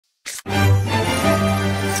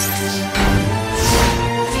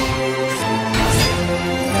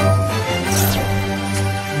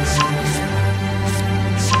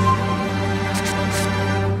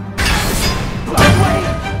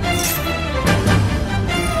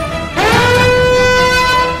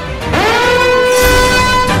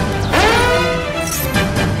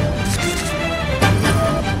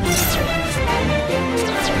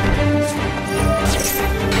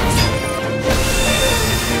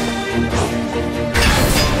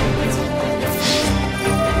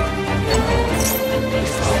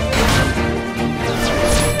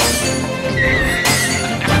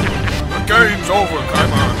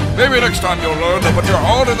time you'll learn to put your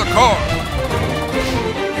heart in the car.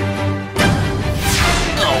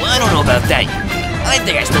 Oh, I don't know about that. I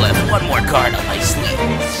think I still have one more card up my sleeve.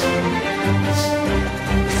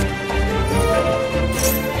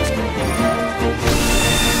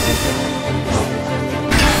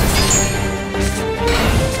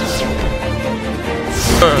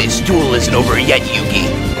 This duel isn't over yet,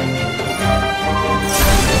 Yugi.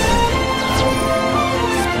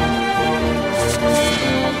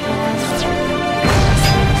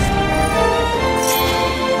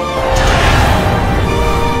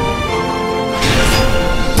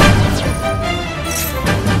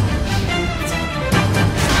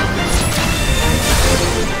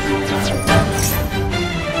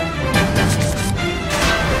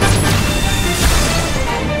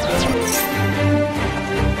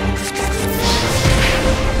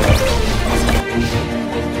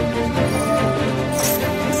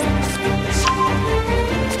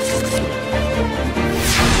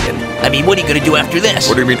 I mean, what are you gonna do after this?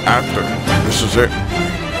 What do you mean after? This is it.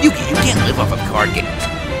 Yugi, you can't live off a card game.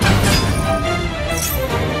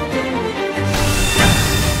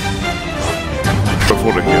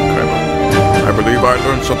 Before the game, Kaiba, I believe I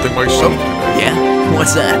learned something myself today. Yeah?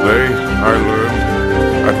 What's that? Today, I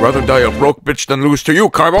learned I'd rather die a broke bitch than lose to you,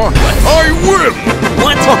 Kaiba. I win!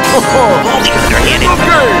 What? All the underhanded.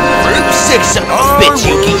 You sick son of a bitch,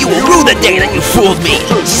 Yugi. You will rue the day that you fooled me.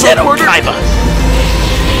 Settle, Kaiba.